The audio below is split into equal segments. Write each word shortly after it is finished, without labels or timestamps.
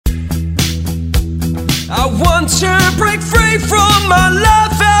I want to break free from my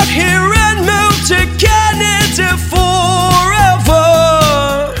life out here and move to Canada forever.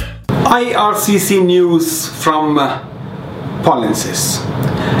 IRCC news from Polinsys.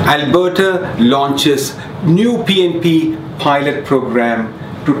 Alberta launches new PNP pilot program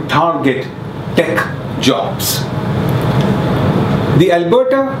to target tech jobs. The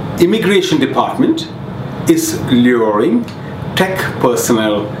Alberta Immigration Department is luring tech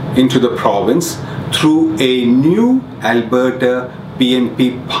personnel into the province through a new Alberta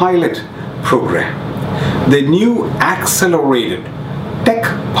PNP pilot program. The new accelerated tech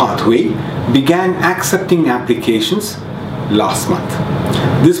pathway began accepting applications last month.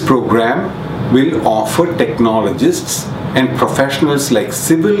 This program will offer technologists and professionals like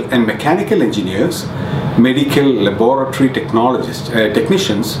civil and mechanical engineers, medical laboratory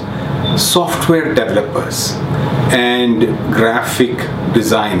technicians, software developers, and graphic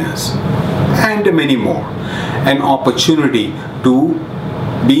designers, and many more, an opportunity to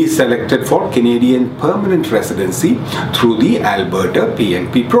be selected for Canadian permanent residency through the Alberta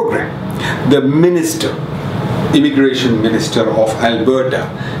PNP program. The Immigration Minister of Alberta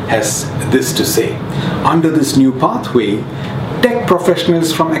has this to say. Under this new pathway, tech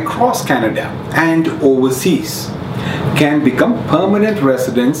professionals from across Canada and overseas can become permanent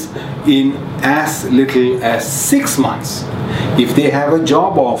residents in as little as 6 months if they have a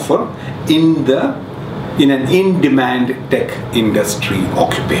job offer in an in-demand tech industry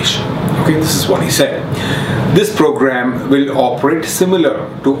occupation. Okay, this is what he said. This program will operate similar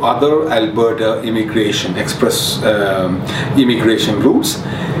to other Alberta express immigration routes.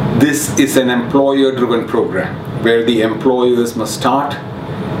 This is an employer-driven program where the employers must start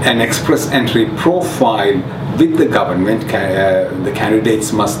an express entry profile with the government. The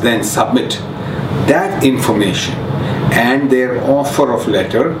candidates must then submit that information and their offer of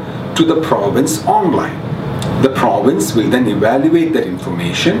letter to the province online. The province will then evaluate that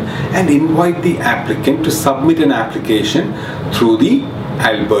information and invite the applicant to submit an application through the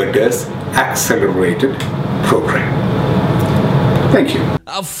Alberta's accelerated program. Thank you.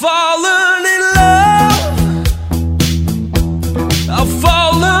 I've fallen in